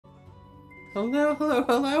Hello, hello,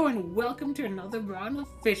 hello, and welcome to another round of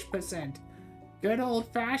Fish Percent. Good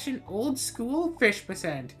old-fashioned, old-school Fish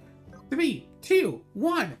Percent. 3, 2,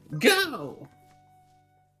 1, go!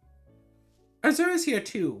 Azura's here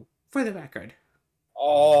too, for the record.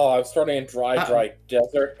 Oh, I'm starting in dry Uh-oh.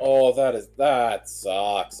 desert. Oh, that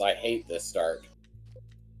sucks. I hate this start.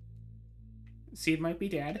 Seed might be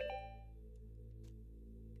dead.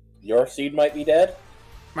 Your seed might be dead?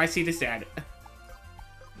 My seed is dead.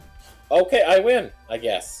 Okay, I win, I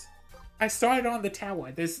guess. I started on the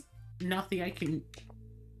tower. There's nothing I can...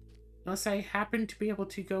 Unless I happen to be able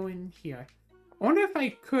to go in here. I wonder if I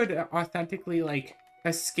could authentically, like,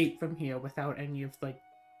 escape from here without any of, like,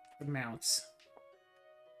 the mounts.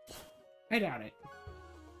 I doubt it.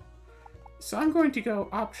 So I'm going to go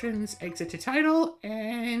options, exit to title,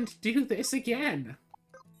 and do this again.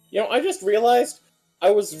 You know, I just realized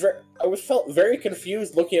I felt very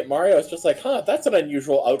confused looking at Mario. I was just like, huh, that's an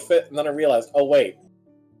unusual outfit. And then I realized, oh wait,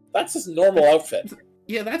 that's his normal outfit.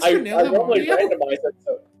 Yeah, that's I vanilla normally Mario. randomize it,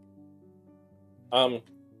 so...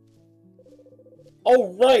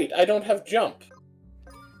 Oh right, I don't have jump.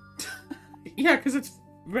 Yeah, because it's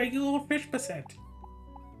regular Fish Percent.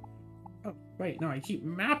 Oh, wait, no, I keep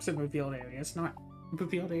maps in revealed areas, not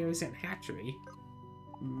revealed areas in hatchery.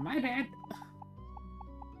 My bad.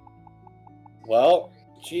 Well,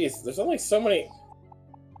 jeez, there's only so many...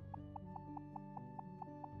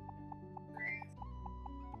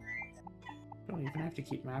 I don't even have to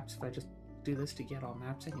keep maps if I just do this to get all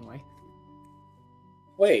maps anyway.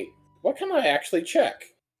 Wait, what can I actually check?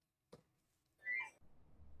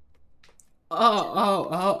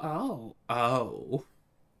 Oh.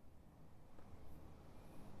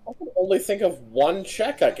 I can only think of one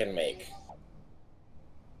check I can make.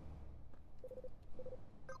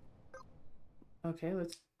 Okay,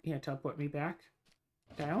 let's, teleport me back.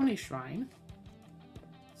 Dione Shrine.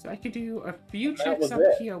 So I could do a few checks up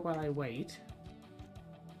here while I wait.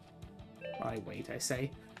 While I wait, I say.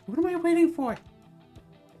 What am I waiting for?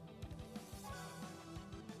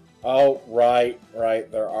 Oh, right.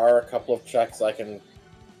 There are a couple of checks I can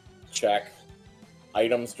check.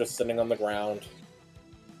 Items just sitting on the ground.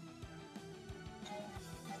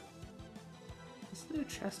 Is there a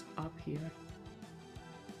chest up here?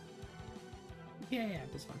 Yeah,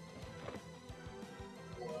 this one.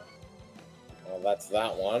 Well, that's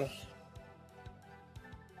that one.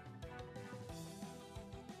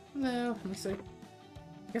 Hello, let me see.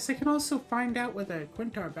 Guess I can also find out where the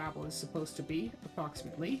Quintar Babble is supposed to be,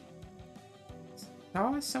 approximately.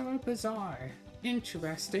 Sarasara Bazaar.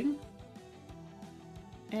 Interesting.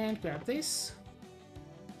 And grab this.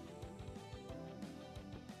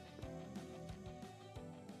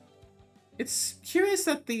 It's curious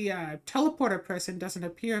that the teleporter person doesn't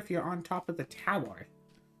appear if you're on top of the tower.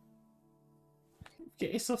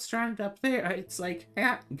 Get yourself stranded up there, it's like,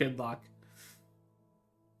 good luck.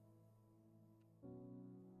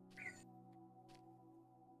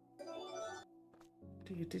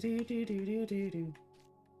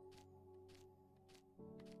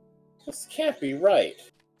 This can't be right.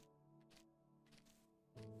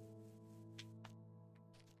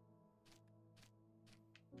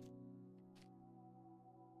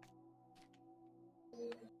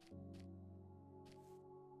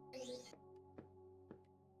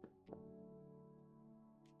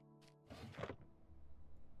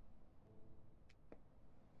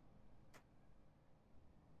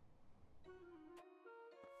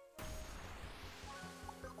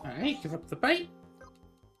 Alright, give up the bite.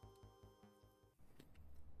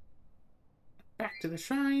 Back to the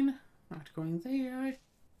shrine. Not going there.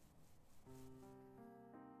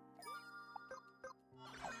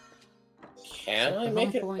 Can I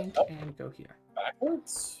make it point up and go here.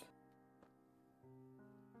 backwards?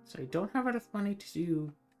 So I don't have enough money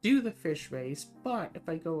to do the fish race, but if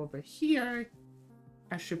I go over here,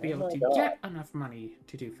 I should be able to get enough money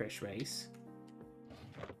to do fish race.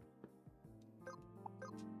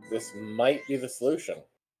 This might be the solution.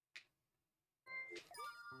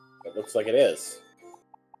 It looks like it is.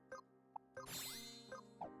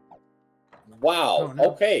 Wow, Oh, no.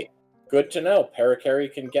 Okay. Good to know.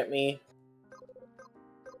 Parakarry can get me...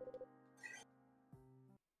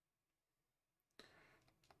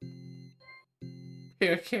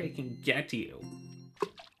 Parakarry can get you.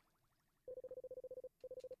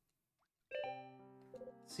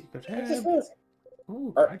 Secret herb.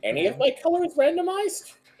 Ooh, Are any of my colors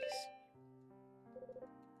randomized?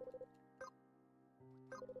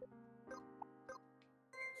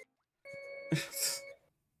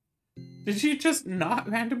 Did you just not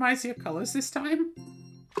randomize your colors this time?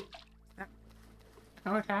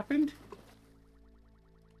 How it happened?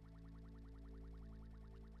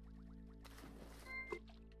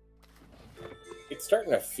 it's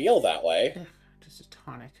starting to feel that way. Ugh, just a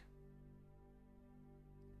tonic.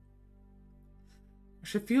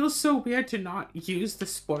 It feels so weird to not use the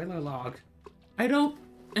spoiler log. I don't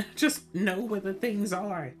just know where the things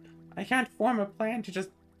are. I can't form a plan to just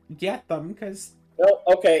get them, because... No,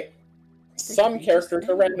 okay. Some characters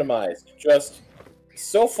are randomized. Just,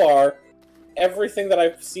 so far, everything that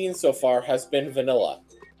I've seen so far has been vanilla.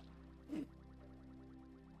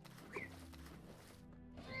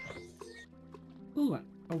 Ooh,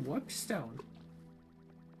 a warp stone.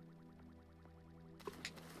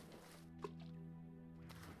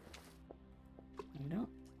 You don't?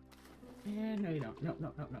 Yeah, no you don't. No,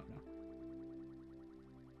 no, no, no, no.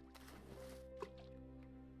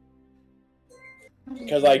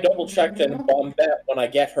 Because I double-checked and Bombette, when I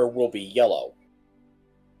get her, will be yellow.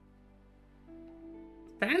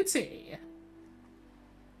 Fancy!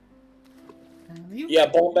 Yeah,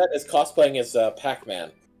 Bombette is cosplaying as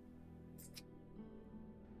Pac-Man.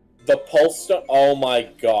 The Pulse Stone... Oh my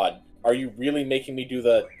god. Are you really making me do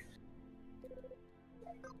the...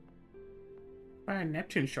 By a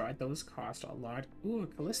Neptune shard, those cost a lot. Ooh, a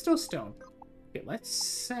Callisto stone. Okay, let's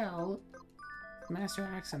sell Master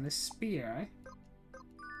Axe and the spear.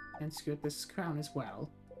 And scoot this crown as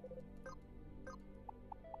well.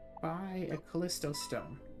 Buy a Callisto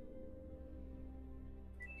stone.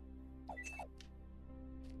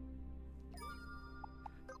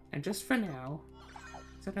 And just for now,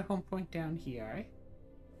 set a home point down here.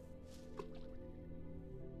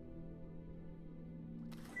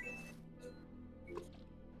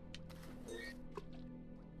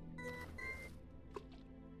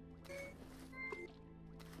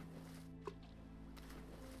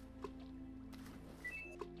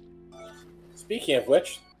 Speaking of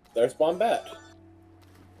which, there's Bombette.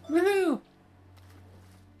 Woohoo!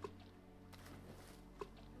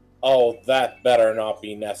 Oh, that better not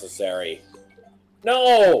be necessary.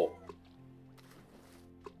 No!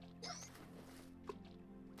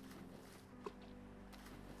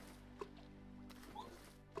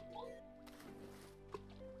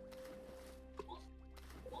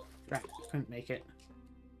 Right, couldn't make it.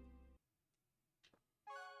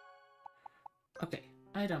 Okay,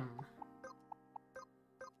 item.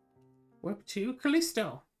 Warp to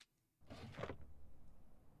Callisto.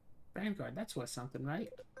 Vanguard, that's worth something, right?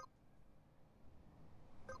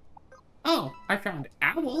 Oh, I found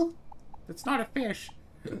owl. That's not a fish.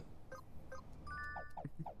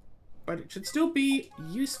 But it should still be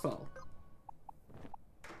useful.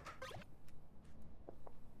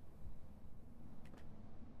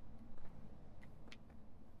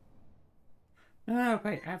 Oh,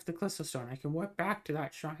 right, I have the Callisto Stone. I can warp back to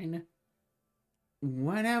that shrine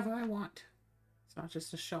whenever I want. It's not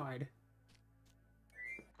just a shard.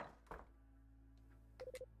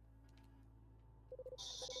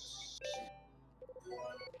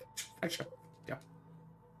 Yeah.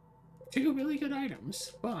 Two really good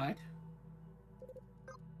items, but...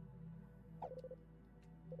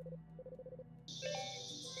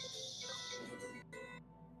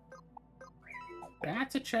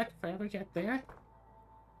 That's a check if I ever get there.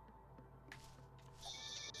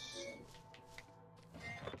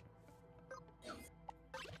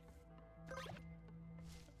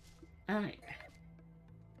 Alright.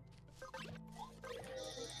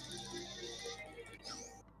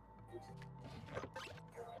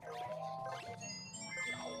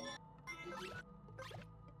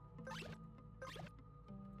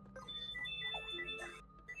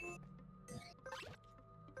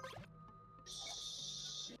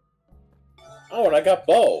 Oh, and I got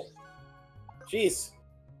Bow. Jeez.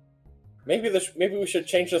 Maybe we should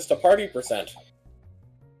change this to party percent.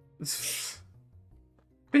 If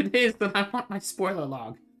it is, then I want my spoiler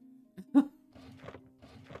log.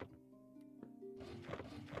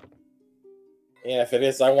 Yeah, if it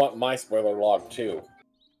is, I want my spoiler log too.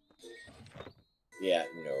 Yeah,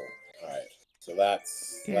 no. Alright. So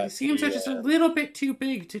that's... Yeah, it seems like just a little bit too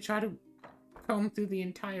big to try to comb through the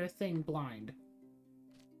entire thing blind.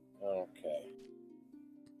 Okay.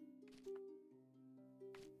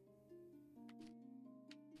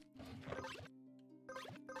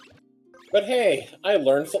 But hey, I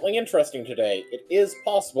learned something interesting today. It is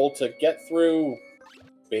possible to get through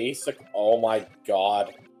basic... Oh my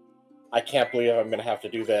god. I can't believe I'm gonna have to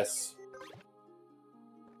do this.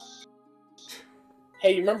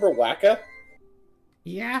 Hey, you remember Waka?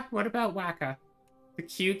 Yeah, what about Waka? The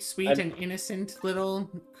cute, sweet, and innocent little...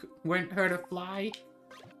 weren't hurt a fly?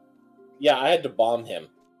 Yeah, I had to bomb him.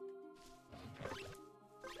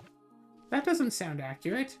 That doesn't sound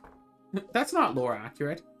accurate. That's not lore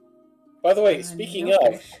accurate. By the way, speaking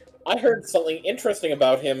of, I heard something interesting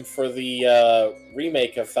about him for the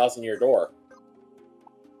remake of Thousand Year Door.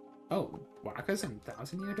 Oh, Waka's in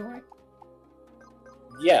Thousand Year Door?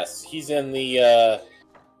 Yes, he's in the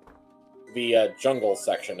jungle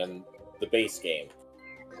section in the base game.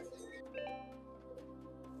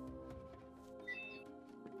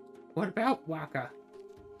 What about Waka?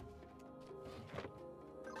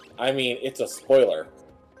 I mean, it's a spoiler.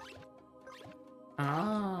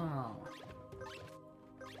 Oh.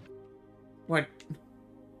 What?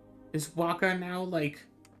 Is Waka now, like,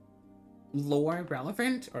 lore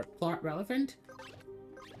relevant or plot relevant?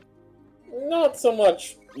 Not so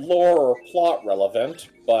much lore or plot relevant,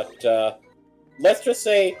 but let's just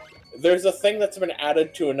say there's a thing that's been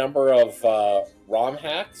added to a number of ROM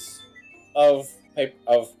hacks of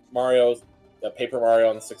Mario's Paper Mario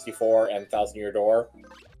on the 64 and Thousand Year Door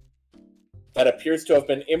that appears to have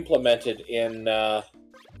been implemented in the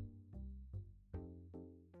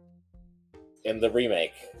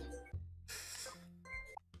remake.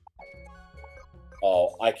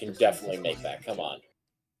 Oh, I can definitely make that. Come on.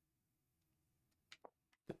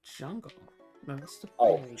 The jungle. No, that's the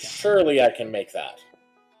Oh, fairy guy. surely I can make that.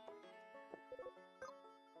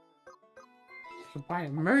 You can buy a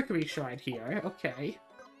Mercury shard here. Okay.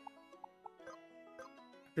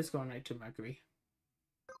 Just going right to Mercury.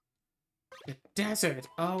 The desert.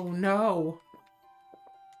 Oh no.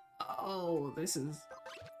 Oh, this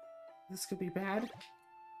could be bad.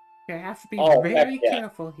 Okay, I have to be very heck yeah.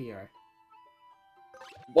 careful here.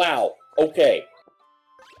 Wow, okay.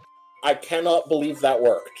 I cannot believe that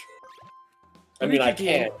worked. I What mean, did I you do?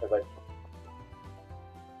 can, because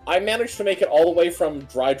I managed to make it all the way from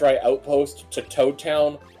Dry Outpost to Toad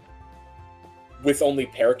Town with only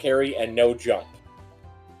Parakarry and no jump.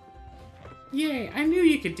 Yay, I knew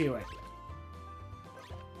you could do it.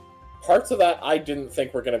 Parts of that I didn't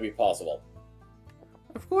think were going to be possible.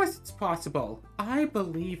 Of course it's possible. I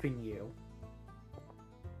believe in you.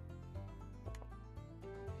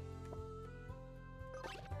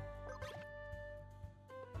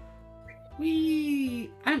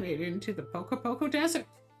 I made it into the Poco Desert.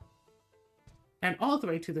 And all the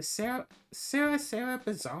way to the Sarah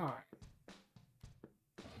Bazaar.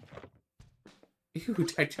 Ew,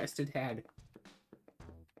 digested head.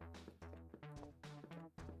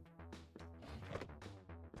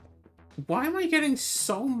 Why am I getting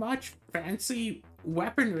so much fancy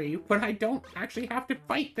weaponry when I don't actually have to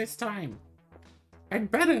fight this time? I'd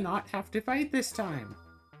better not have to fight this time.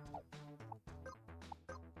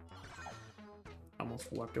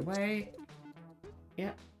 Almost warped away.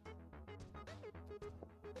 Yep.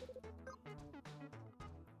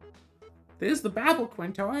 There's the Babel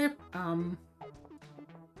Quintor.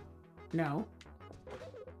 No.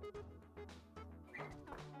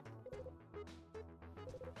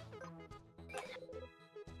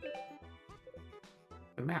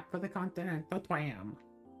 The map for the Continental Tram.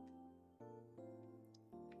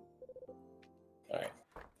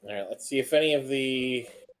 Alright, let's see if any of the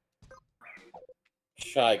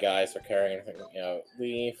Shy Guys are carrying anything. You know,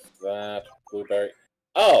 leaf, that, blueberry.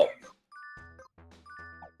 Oh!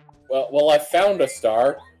 Well, I found a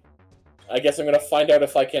star. I guess I'm gonna find out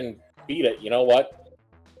if I can beat it. You know what?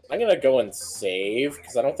 I'm gonna go and save,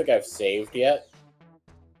 because I don't think I've saved yet.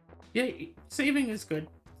 Yeah, saving is good.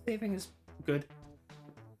 Saving is good.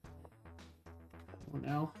 Oh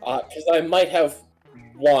no. Because I might have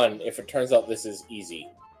won if it turns out this is easy.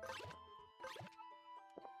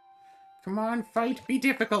 Come on, fight, be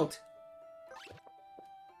difficult.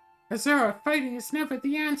 Azura, fighting is never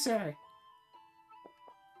the answer.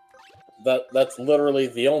 That's literally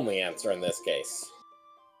the only answer in this case.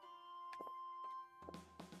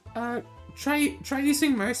 Try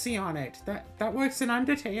using Mercy on it. That works in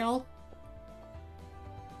Undertale.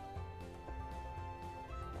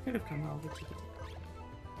 Could have come over to the...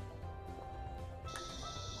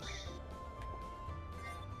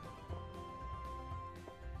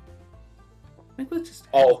 I think we'll just...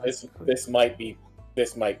 Oh, this might be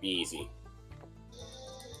easy.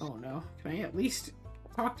 Oh no. Can I at least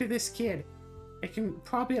talk to this kid? I can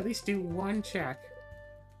probably at least do one check.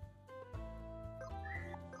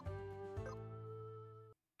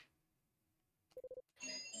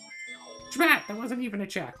 Drat! That wasn't even a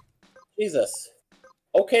check. Jesus.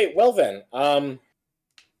 Okay, well then,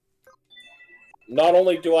 not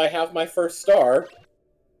only do I have my first star,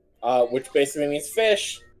 which basically means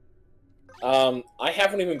fish, I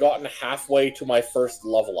haven't even gotten halfway to my first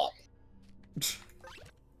level up.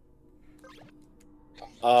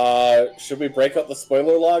 Should we break up the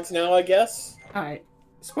spoiler logs now, I guess? Alright.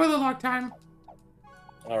 Spoiler log time.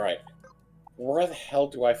 Alright. Where the hell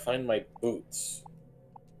do I find my boots?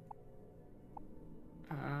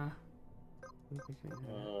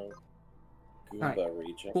 Goomba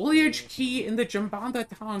region. Foliage key in the Jambanda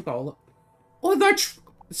Tangle. Oh,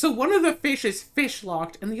 so one of the fish is fish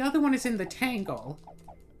locked, and the other one is in the tangle.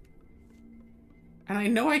 And I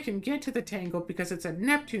know I can get to the tangle because it's a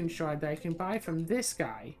Neptune shard that I can buy from this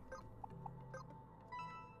guy.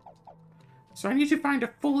 So I need to find a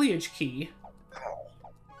foliage key.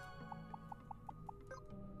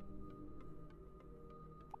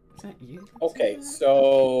 Is that you? Okay,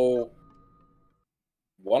 so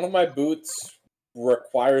one of my boots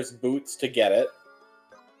requires boots to get it.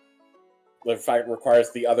 In fact, requires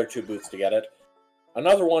the other two boots to get it.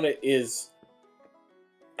 Another one is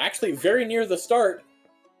actually very near the start,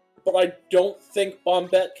 but I don't think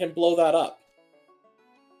Bombette can blow that up.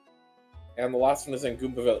 And the last one is in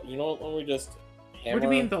Goombaville. You know what? Let me just hammer. What do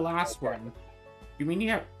you mean the last one? You mean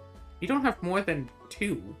you don't have more than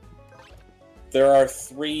 2? There are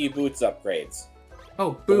 3 boots upgrades.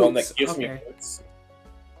 Oh, boots. The one that gives me okay. boots.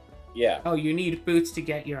 Yeah. Oh, you need boots to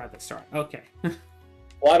get your other star. Okay.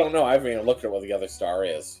 Well, I don't know. I haven't even looked at what the other star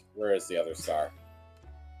is. Where is the other star?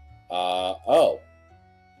 Oh.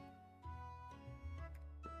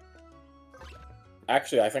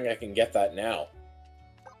 Actually, I think I can get that now.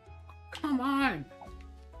 Come on.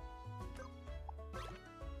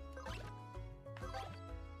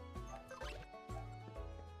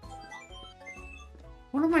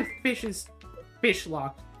 One of my fish is fish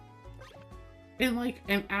locked. In like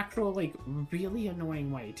an actual like really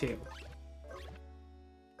annoying way too.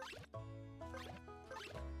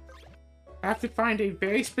 I have to find a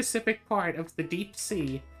very specific part of the deep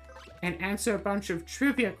sea and answer a bunch of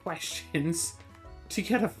trivia questions to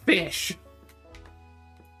get a fish.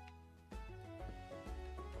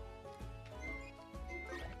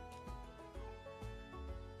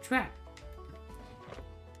 Trap.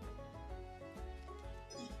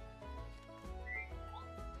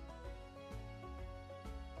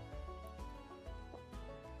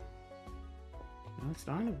 No, it's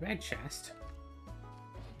not in a red chest.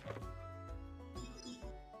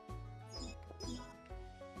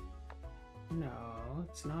 No,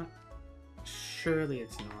 it's not. Surely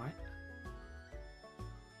it's not.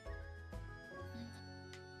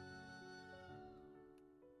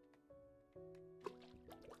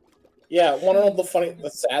 Yeah,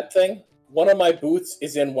 the sad thing? One of my boots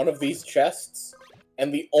is in one of these chests,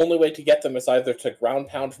 and the only way to get them is either to ground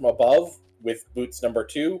pound from above with boots number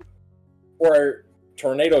 2, or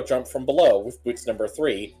tornado jump from below with boots number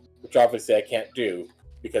 3, which obviously I can't do,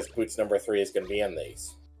 because boots number 3 is going to be in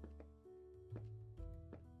these.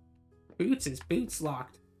 Boots is boots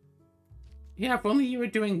locked. Yeah, if only you were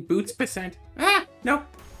doing boots percent. Ah! No!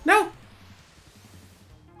 No!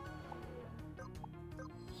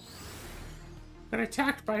 Got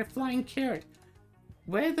attacked by a flying carrot.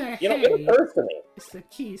 Where the You know, hell it occurs to me. is the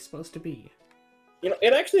key supposed to be? You know,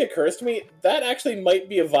 it actually occurs to me that actually might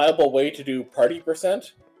be a viable way to do party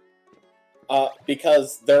percent.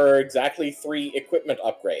 Because there are exactly 3 equipment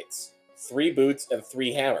upgrades. 3 boots and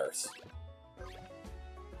 3 hammers.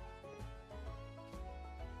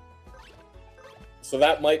 So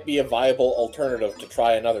that might be a viable alternative to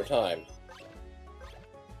try another time.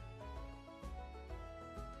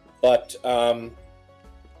 But,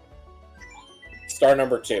 star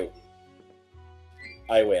number 2.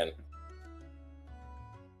 I win.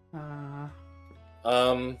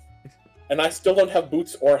 And I still don't have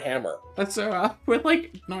boots or hammer. That's we're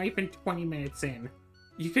like not even 20 minutes in.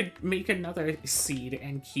 You could make another seed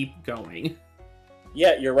and keep going.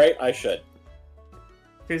 Yeah, you're right, I should.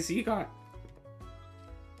 Because you got...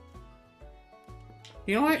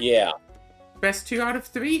 You know what? Yeah. Best 2 out of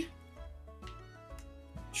 3?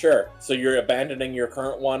 Sure. So you're abandoning your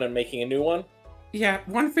current one and making a new one? Yeah,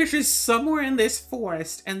 one fish is somewhere in this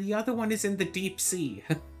forest, and the other one is in the deep sea.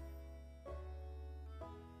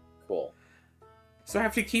 Cool. So I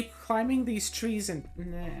have to keep climbing these trees and...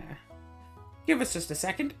 Nah. Give us just a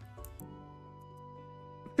second.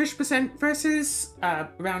 Fish percent versus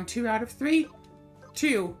round 2 out of 3.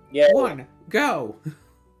 2, Yeah. 1, go!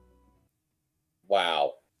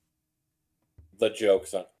 Wow. The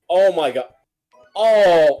joke's on... Oh my god.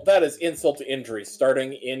 Oh, that is insult to injury,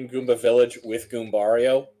 starting in Goomba Village with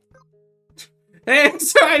Goombario. Hey,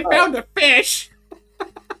 so I found a fish!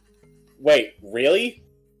 Wait, really?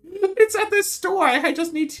 It's at the store. I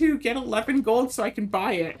just need to get 11 gold so I can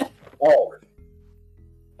buy it. Oh.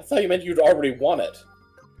 I thought you meant you'd already won it.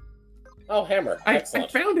 Oh, hammer. I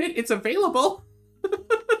Excellent. found it. It's available.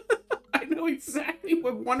 I know exactly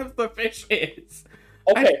where one of the fish is.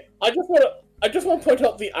 Okay, I just want to point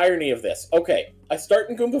out the irony of this. Okay, I start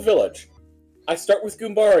in Goomba Village. I start with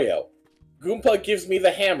Goombario. Goomba gives me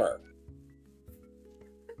the hammer.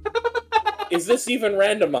 Is this even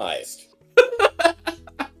randomized?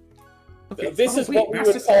 Okay. This is wait, what we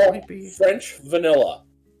Master would Staff call might be... French vanilla.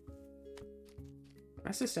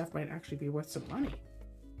 Master Staff might actually be worth some money.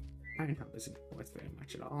 Iron Helm isn't worth very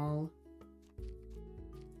much at all.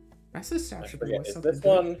 Master Staff should be worth Is something this good.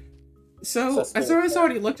 one? So, Azura's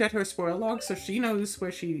already looked at her spoiler log, so she knows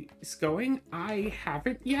where she's going. I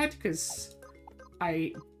haven't yet, because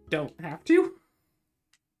I don't have to.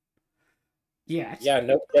 Yet. Yeah,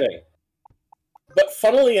 no kidding. But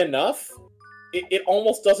funnily enough, it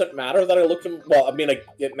almost doesn't matter that I looked at... Well, I mean,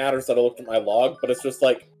 it matters that I looked at my log, but it's just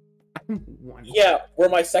like... Yeah, where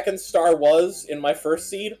my second star was in my first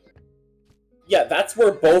seed, yeah, that's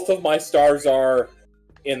where both of my stars are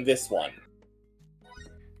in this one.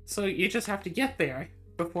 So you just have to get there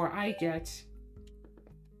before I get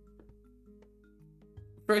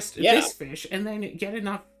first this fish, and then get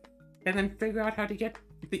enough, and then figure out how to get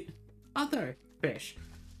the other fish.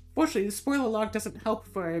 Fortunately, the spoiler log doesn't help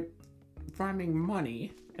for farming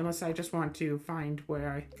money, unless I just want to find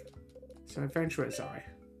where some adventurers are.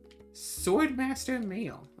 Swordmaster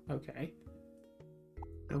Mail. Okay.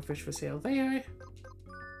 No fish for sale there.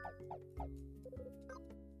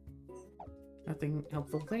 Nothing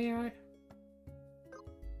helpful there.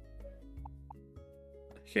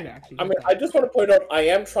 Should actually. I mean, I just want to point out, I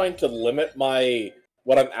am trying to limit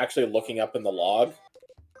what I'm actually looking up in the log.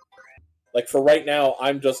 Like, for right now,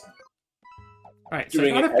 I'm just Alright, so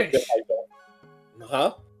doing I got a fish.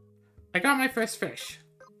 Huh? I got my first fish.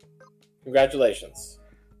 Congratulations.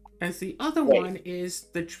 And the other one is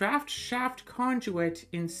the Draft Shaft Conduit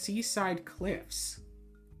in Seaside Cliffs.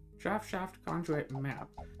 Draft Shaft Conduit map.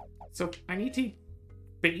 So I need to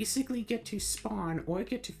basically get to spawn or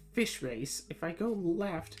get to fish race. If I go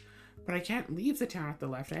left, but I can't leave the town at the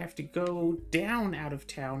left. I have to go down out of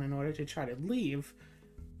town in order to try to leave.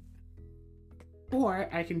 Or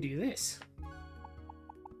I can do this.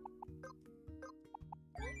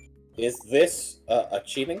 Is this a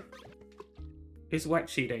cheating? Is what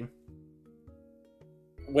cheating?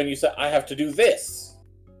 When you said I have to do this.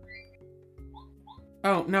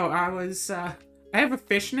 Oh, no, I have a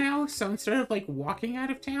fish now, so instead of, like, walking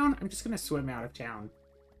out of town, I'm just gonna swim out of town.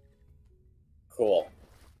 Cool.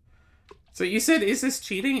 So you said, is this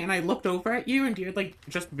cheating? And I looked over at you, and you had, like,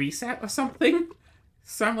 just reset or something?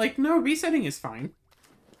 So I'm like, no, resetting is fine.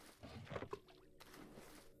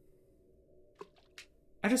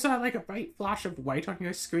 I just saw, like, a bright flash of white on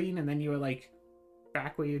your screen, and then you were, like,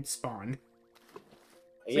 back where you'd spawned.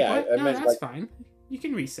 Yeah, like, I no, meant, that's like, fine. You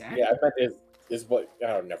can reset. Yeah, I meant is what...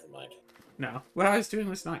 Oh, never mind. No, what I was doing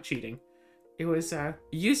was not cheating. It was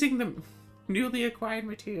using the newly acquired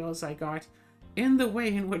materials I got in the way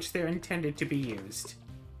in which they're intended to be used.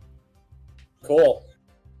 Cool.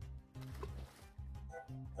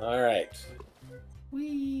 Alright.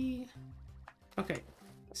 Whee! Okay,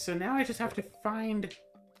 so now I just have to find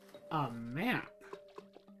a map.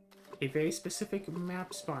 A very specific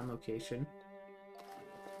map spawn location.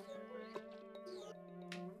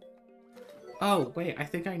 Oh, wait, I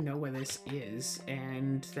think I know where this is,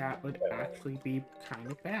 and that would actually be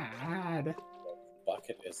kind of bad.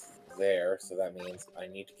 Bucket is there, so that means I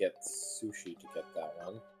need to get sushi to get that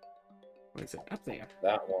one. Where is it? Up there.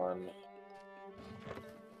 That one.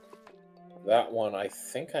 That one, I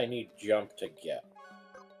think I need jump to get.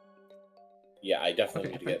 Yeah, I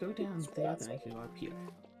definitely Okay, need if to I get go down boots for there, that, then I so- can go up here.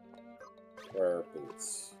 Where are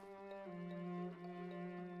boots?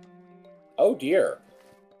 Oh dear.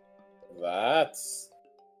 That's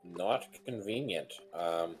not convenient.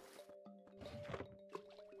 Huh,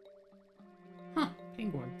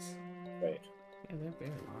 penguins. Wait. Yeah, they're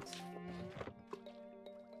very lost.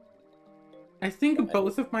 I think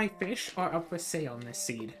both of my fish are up for sale in this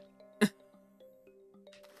seed.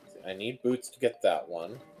 I need boots to get that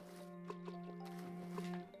one.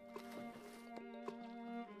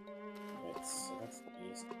 That's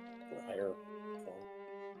easy. Higher.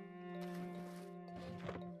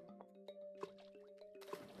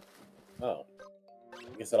 Oh.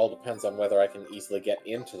 I guess it all depends on whether I can easily get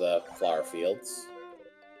into the flower fields.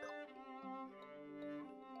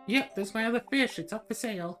 Yep, there's my other fish. It's up for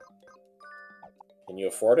sale. Can you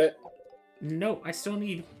afford it? No, I still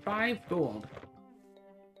need 5 gold.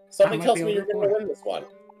 Something might tells be me you're able to going to afford win this one.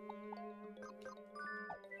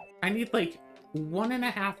 I need like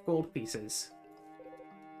 1.5 gold pieces.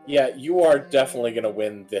 Yeah, you are definitely going to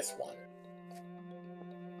win this one.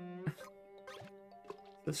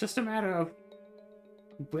 It's just a matter of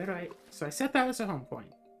where do I... So I set that as a home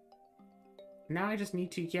point. Now I just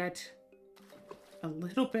need to get a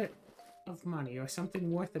little bit of money, or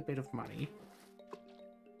something worth a bit of money.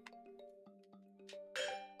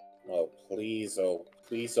 Oh, please, oh,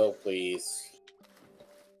 please, oh, please.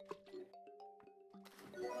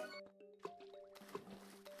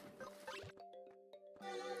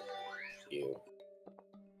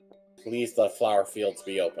 Please let flower fields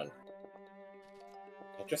be open.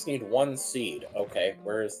 I just need one seed. Okay,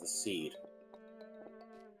 where is the seed?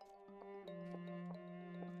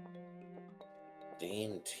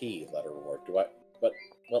 Dame T letter reward. What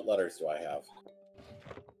letters do I have?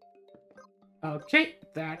 Okay,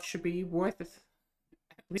 that should be worth at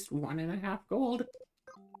least 1.5 gold.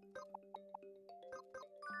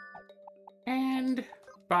 And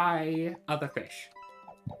buy other fish.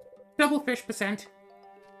 Double fish %.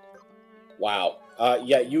 Wow.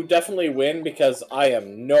 Yeah, you definitely win because I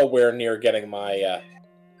am nowhere near getting my,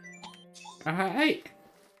 Alright.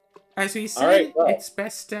 As we said, Alright, well. it's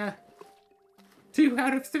best, 2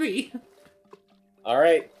 out of 3.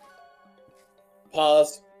 Alright.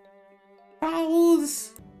 Pause.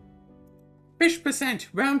 Pause! Fish %,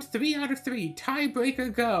 round 3 out of 3.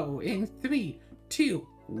 Tiebreaker go in 3, 2,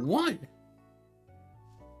 1.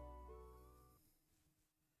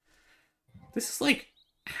 This is like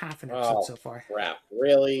half an episode so far. Crap,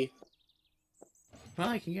 really? Well,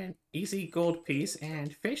 I can get an easy gold piece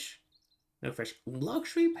and fish. No fish.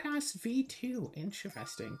 Luxury Pass V2.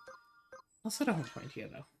 Interesting. I'll set a home point here,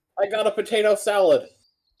 though. I got a potato salad.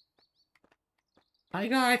 I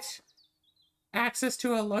got access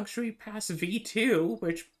to a Luxury Pass V2,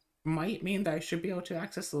 which might mean that I should be able to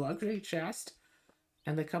access the luxury chest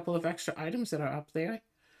and the couple of extra items that are up there.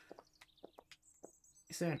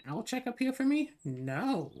 Is there an owl check up here for me?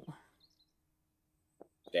 No.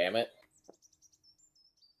 Damn it.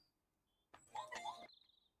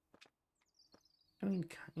 I mean,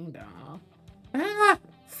 kinda. Ah!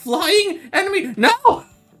 Flying enemy! No!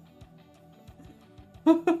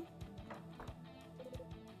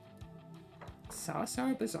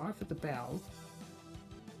 Sawsar Bazaar for the bell.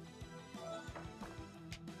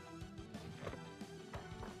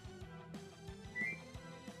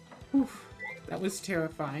 Oof. That was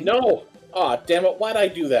terrifying. No! Aw, damn it, why'd I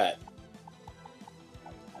do that?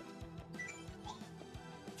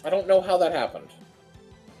 I don't know how that happened.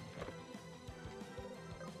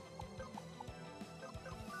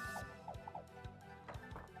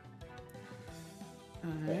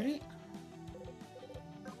 Alright.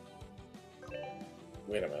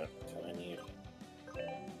 Wait a minute. Do I need...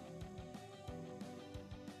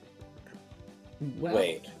 Well,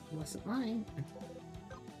 Wait. it wasn't mine.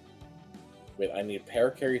 Wait, I need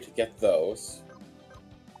Parakarry to get those.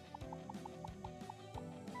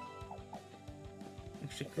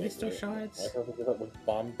 Extra crystal shards. I have to do that with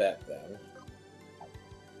Bombette, then.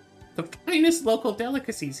 The finest local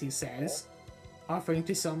delicacies, he says. Offering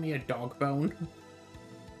to sell me a dog bone.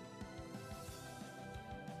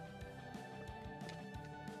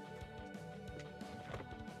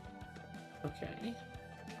 Okay.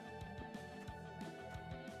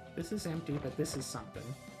 This is empty, but this is something.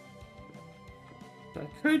 So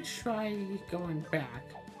I could try going back,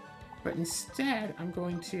 but instead I'm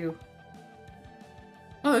going to...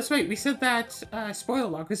 Oh, that's right, we said that spoiler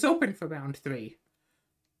log is open for round 3.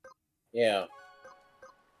 Yeah.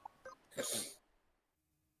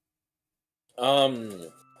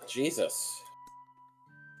 Jesus.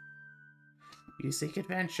 You seek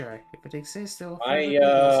adventure. If it exists, there will I,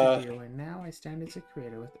 forever be you, and now I stand as a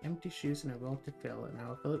creator with empty shoes and a world to fill, and I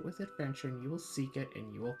will fill it with adventure, and you will seek it,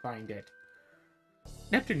 and you will find it.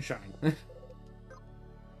 Neptune Shine.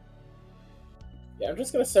 Yeah, I'm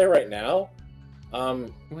just gonna say right now,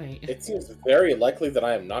 Wait. it seems very likely that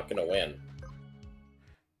I am not gonna win.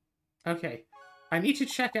 Okay. I need to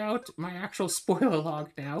check out my actual spoiler log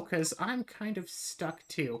now, because I'm kind of stuck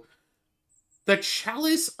too. The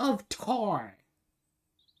Chalice of Tar.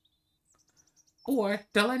 Or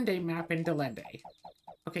Delende map in Delende.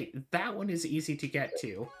 Okay, that one is easy to get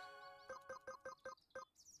to.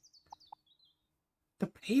 The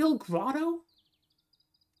Pale Grotto?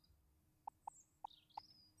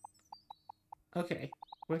 Okay,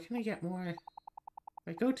 where can I get more? If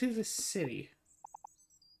I go to the city.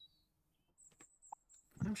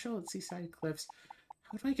 I'm sure it's Seaside Cliffs.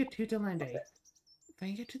 How do I get to Delende? If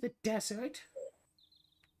I get to the desert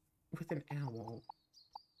with an owl.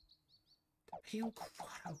 The Pale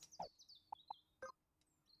Grotto.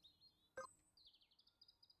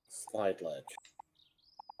 Slide ledge.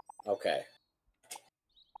 Okay.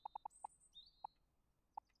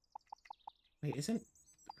 Wait, isn't...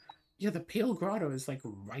 Yeah, the Pale Grotto is, like,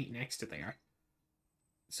 right next to there.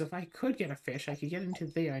 So if I could get a fish, I could get into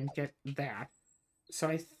there and get that. So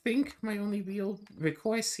I think my only real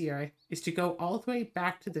recourse here is to go all the way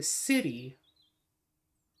back to the city.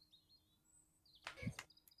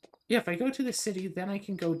 Yeah, if I go to the city, then I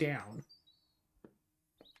can go down.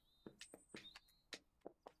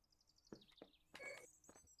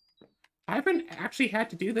 I haven't actually had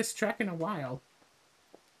to do this trek in a while.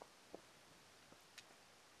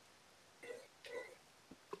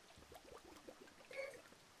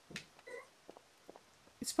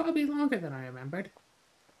 It's probably longer than I remembered.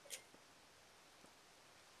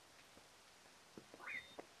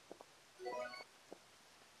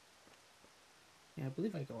 Yeah, I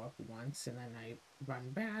believe I go up once, and then I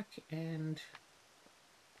run back, and...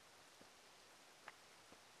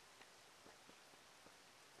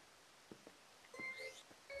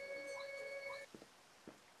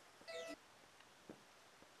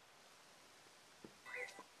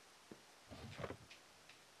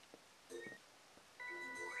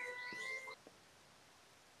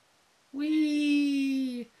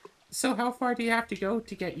 Whee! So how far do you have to go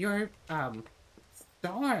to get your,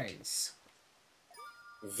 stars?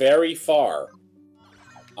 Very far.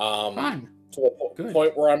 Fun. To a Good.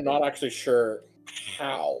 point where I'm not actually sure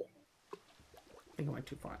how. I think I went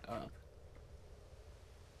too far up.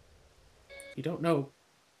 You don't know...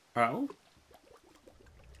 Oh?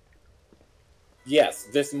 Yes,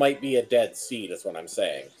 this might be a dead seed, is what I'm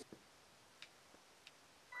saying.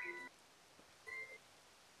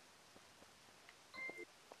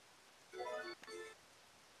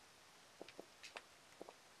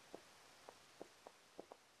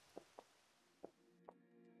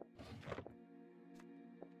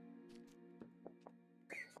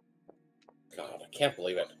 God, I can't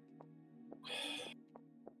believe it.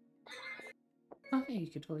 Oh, hey, you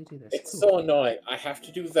could totally do this. It's Cool. so annoying. I have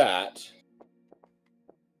to do that.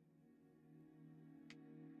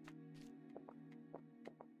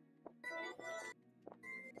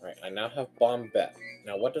 Right, I now have Bombette.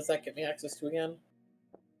 Now, what does that get me access to again?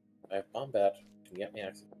 I have Bombette. Can get me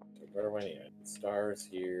access to where do I need it? Stars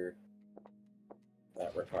here.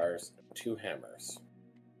 That requires 2 hammers.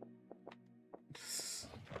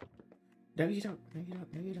 No, you don't. No, you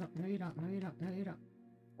don't. No, you don't. No, you don't. No, you don't. No, you don't.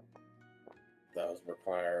 Those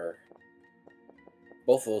require...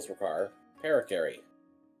 Both of those require Paracarry.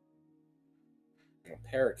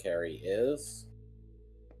 Paracarry is...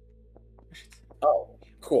 Oh,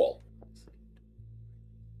 cool.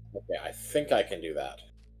 Okay, I think I can do that.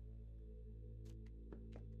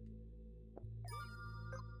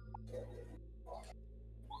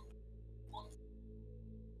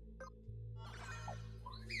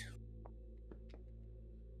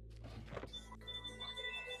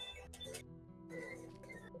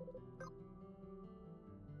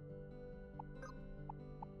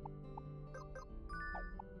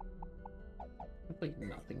 Like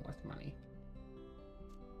nothing worth money.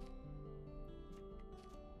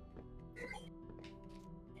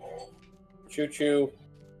 Choo-choo.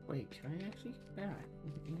 Wait, can I actually get back?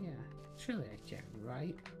 Yeah, surely I can,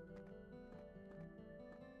 right?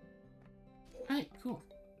 Alright, cool.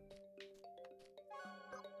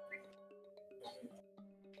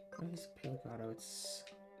 Where's Pelagado? It's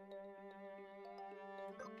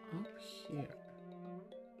up here.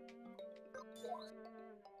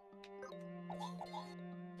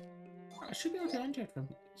 I should be able to enter it from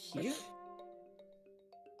here.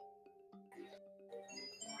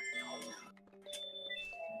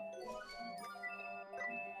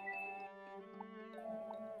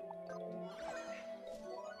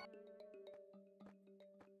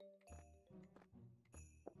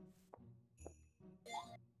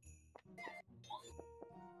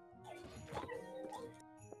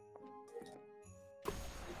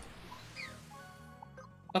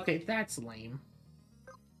 Okay, that's lame.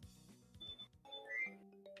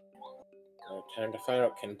 Time to find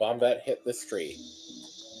out, can Bombette hit this tree?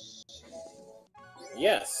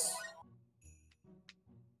 Yes!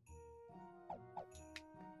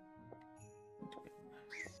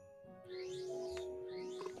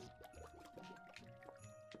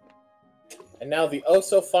 And now the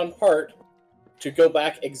oh-so-fun part, to go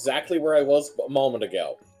back exactly where I was a moment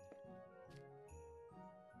ago.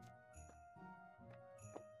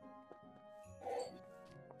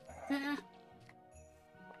 Ah!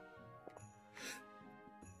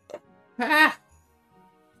 Ah!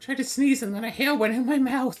 I tried to sneeze and then a hair went in my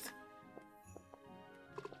mouth.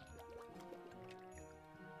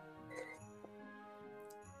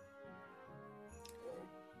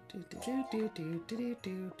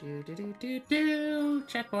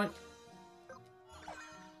 Checkpoint.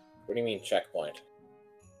 What do you mean, checkpoint?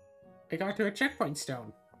 I got to a checkpoint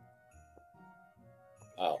stone.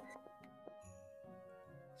 Oh.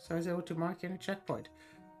 So I was able to mark in a checkpoint.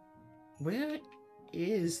 Where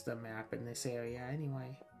is the map in this area,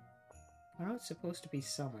 anyway? I know it's supposed to be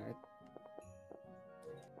somewhere.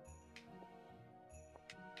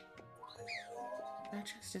 That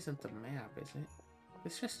just isn't the map, is it?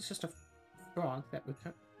 This just is just a frog that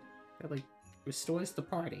like restores the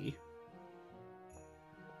party.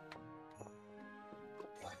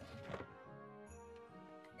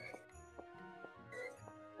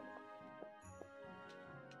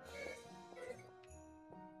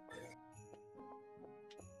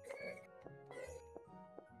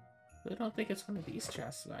 I don't think it's one of these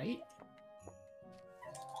chests, right?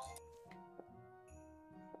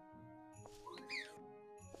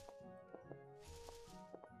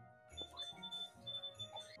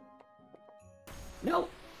 No!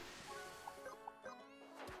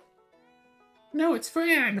 No, it's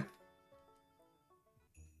Fran!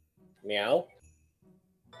 Meow?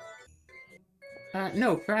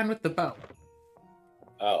 No, Fran with the bow.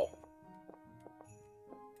 Oh.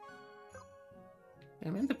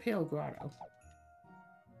 I'm in the Pale Grotto.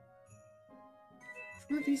 Which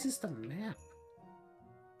one of these is the map?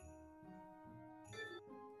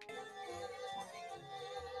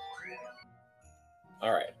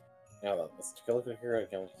 Alright. Now then, let's take a look at here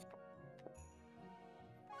again.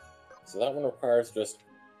 So that one requires just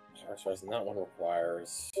power source, and that one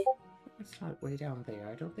requires... It's not way down there.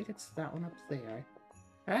 I don't think it's that one up there.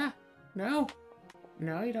 Ah! No!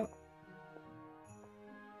 No, you don't.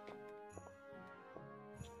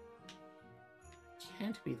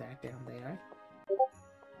 Can't be that down there.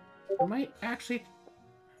 I might actually...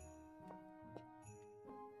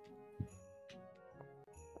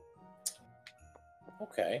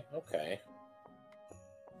 Okay, okay.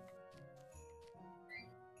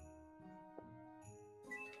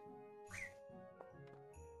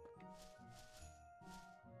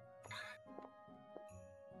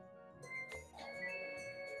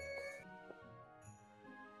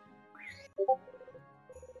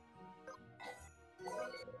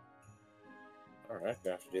 Alright,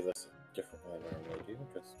 we have to do this differently than I normally do.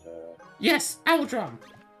 Just, Yes! Owl Drum!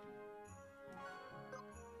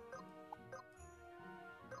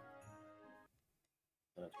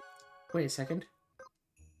 Wait a second.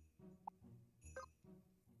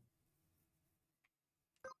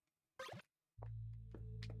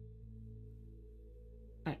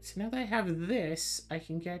 Alright, so now that I have this, I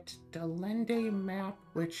can get Delende map,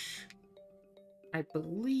 which I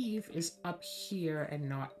believe is up here and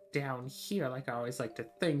not down here like I always like to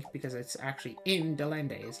think, because it's actually in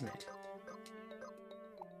Delende, isn't it?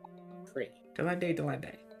 free. Delende,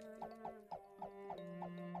 Delende.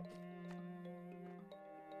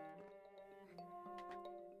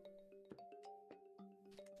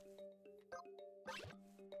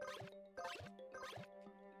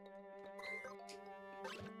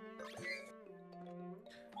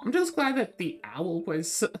 I'm just glad that the owl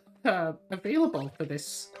was available for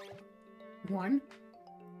this one.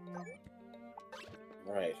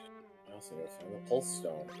 Right. I also need to find the pulse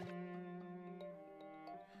stone.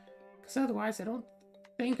 Because otherwise, I don't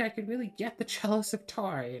think I could really get the Chalice of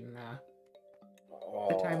Tar in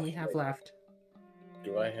the time we have left.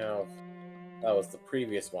 Do I have... That was the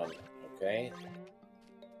previous one. Okay.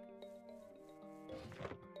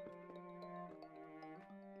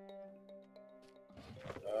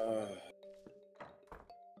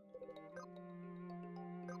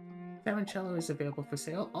 Samoncello is available for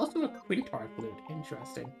sale. Also a Quintar flute.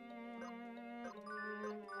 Interesting.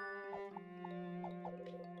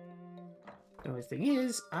 The only thing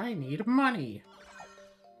is, I need money.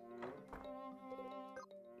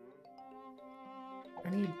 I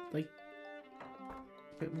need, like,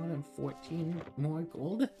 a bit more than 14 more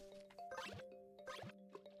gold.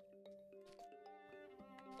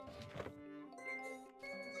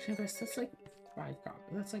 That's like 5 copper.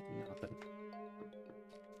 That's like nothing.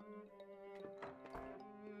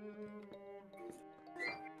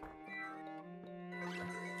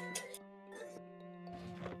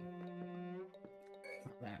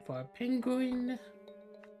 That for a penguin.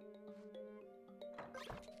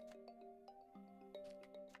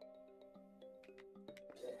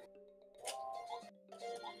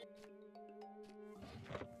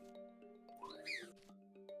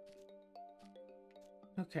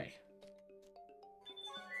 Okay.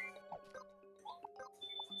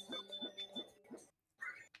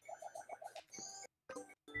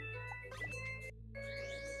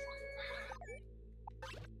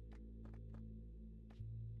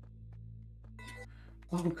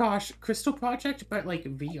 Oh gosh, Crystal Project, but like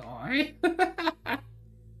VR?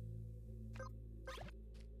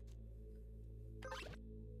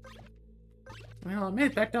 Well, I'll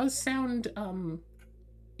admit, that does sound,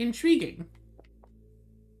 intriguing.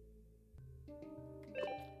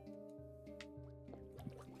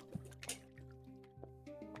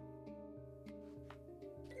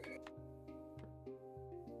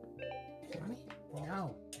 Money?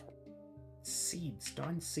 No. Seeds,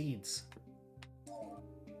 darn seeds.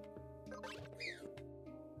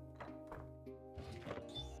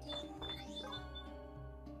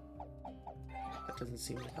 That doesn't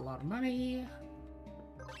seem like a lot of money.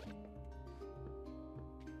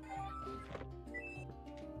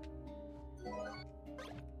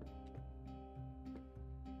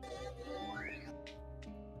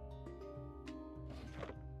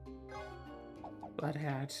 Blood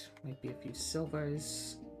hat, might be a few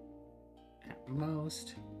silvers at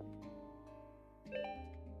most.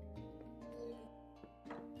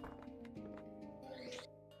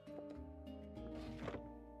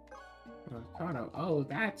 Arcano. Oh,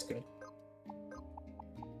 that's good.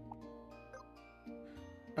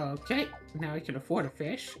 Okay, now I can afford a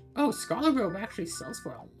fish. Oh, Scarlet Robe actually sells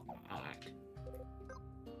for a lot.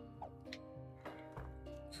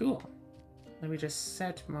 Cool. Let me just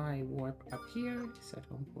set my warp up here. Set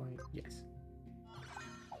home point. Yes.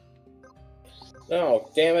 No,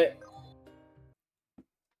 damn it.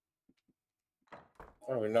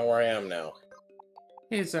 I don't even know where I am now.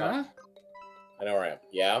 Here's I know where I am.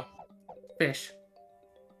 Yeah? fish.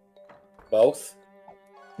 Both?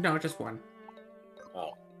 No, just one.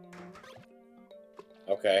 Oh.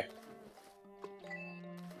 Okay.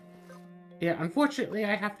 Yeah, unfortunately,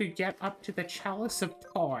 I have to get up to the Chalice of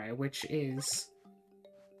Tar, which is...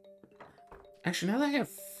 Actually, now that I have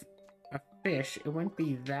a fish, it wouldn't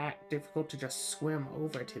be that difficult to just swim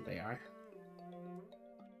over to there.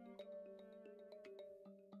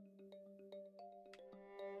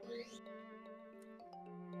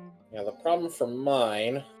 Yeah, the problem for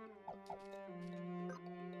mine...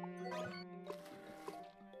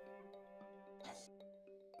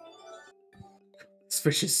 This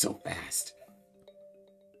fish is so fast.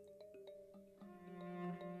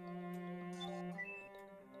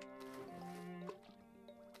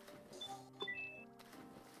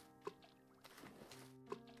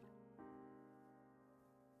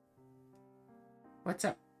 What's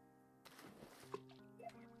up?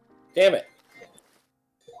 Damn it!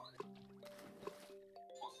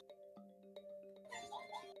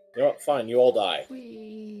 You know what? Fine, you all die.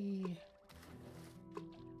 Whee!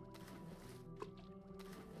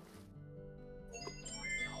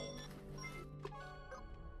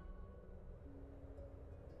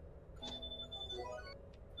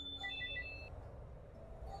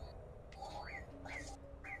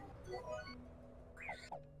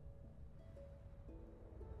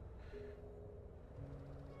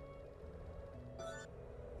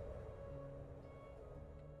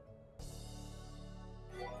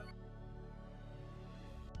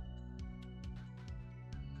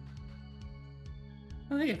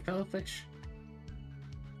 Oh, hey, fellow fish.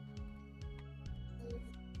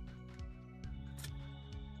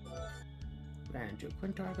 Ran to a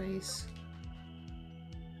Quintar base.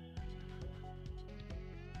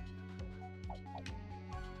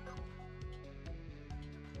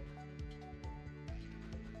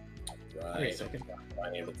 Right. Wait a second. I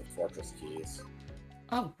needed the fortress keys.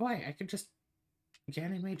 Oh boy, I could just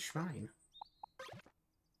Ganymede Shrine.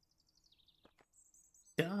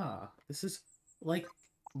 Duh. This is like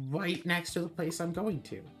right next to the place I'm going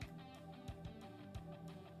to.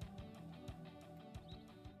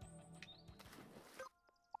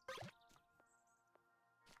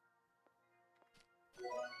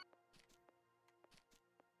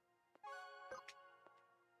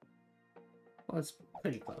 Well, it's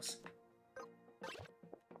pretty close.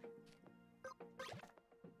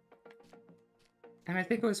 And I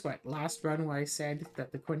think it was, what, last run where I said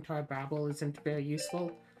that the Quintar Babble isn't very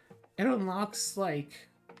useful. It unlocks, like,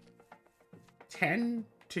 10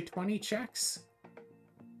 to 20 checks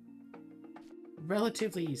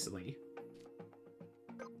relatively easily.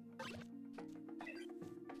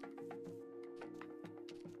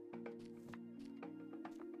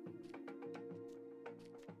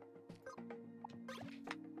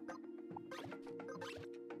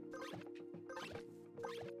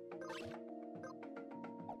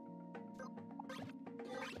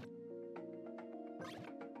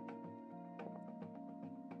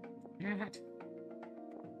 How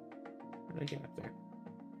do I get up there?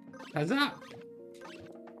 Huzzah!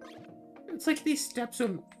 It's like these steps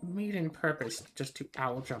are made in purpose just to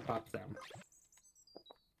owl jump up them.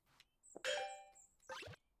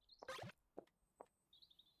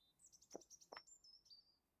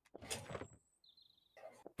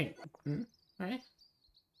 Hey, right?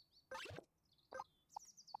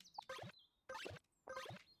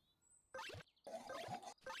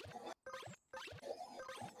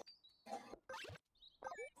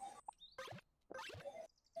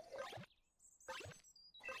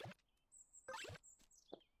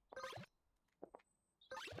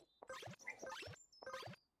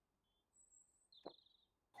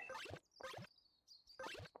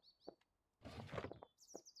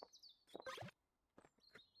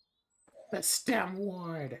 The STEM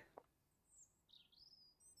ward!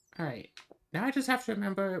 Alright, now I just have to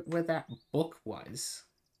remember where that book was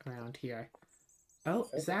around here. Oh,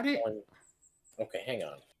 is that it? Okay, hang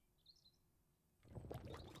on.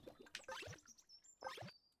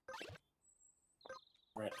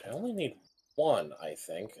 Right, I only need one, I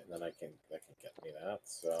think, and then that can get me that,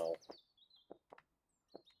 so...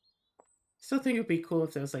 Still think it'd be cool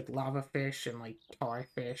if there was like lava fish and like tar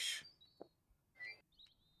fish.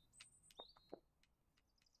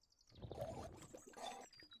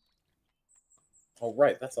 Oh,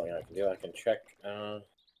 right, that's something I can do. I can check,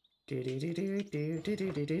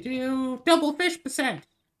 Double fish percent!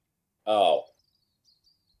 Oh.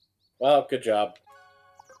 Well, good job.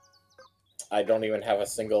 I don't even have a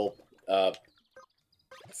single,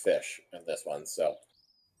 fish in this one, so...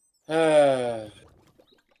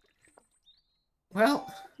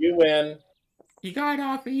 Well, You win. you got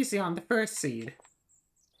off easy on the first seed.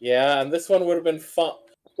 Yeah, and this one would have been fun.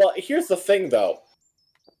 Well, here's the thing, though.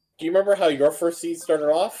 Do you remember how your first seed started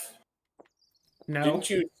off? No.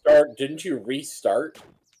 Didn't you restart?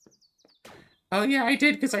 Oh yeah, I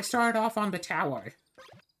did, because I started off on the tower.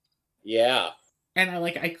 Yeah. And I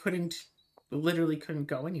literally couldn't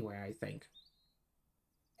go anywhere, I think.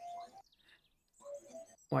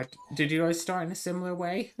 What, did you guys start in a similar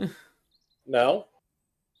way? No?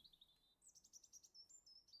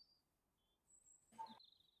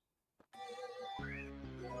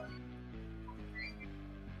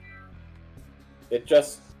 It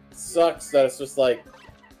just sucks that it's just like...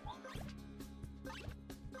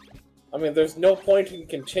 I mean, there's no point in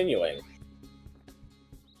continuing.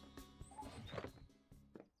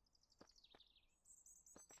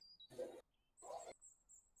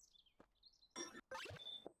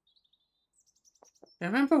 I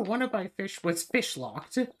remember one of my fish was fish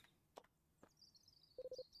locked.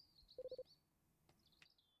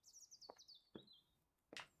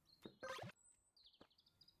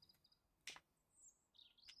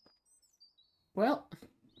 Well,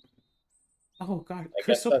 oh god,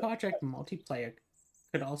 Crystal Project multiplayer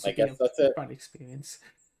could also be a fun experience.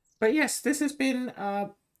 But yes, this has been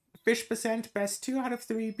Fish Percent Best 2 out of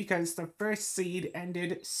 3 because the first seed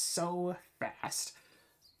ended so fast.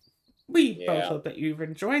 We both hope that you've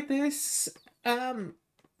enjoyed this. Ow,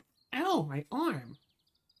 my arm.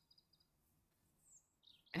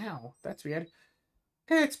 Ow, that's weird.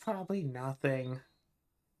 It's probably nothing.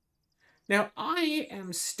 Now, I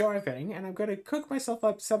am starving, and I'm going to cook myself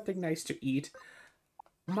up something nice to eat.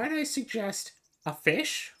 Might I suggest a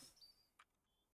fish?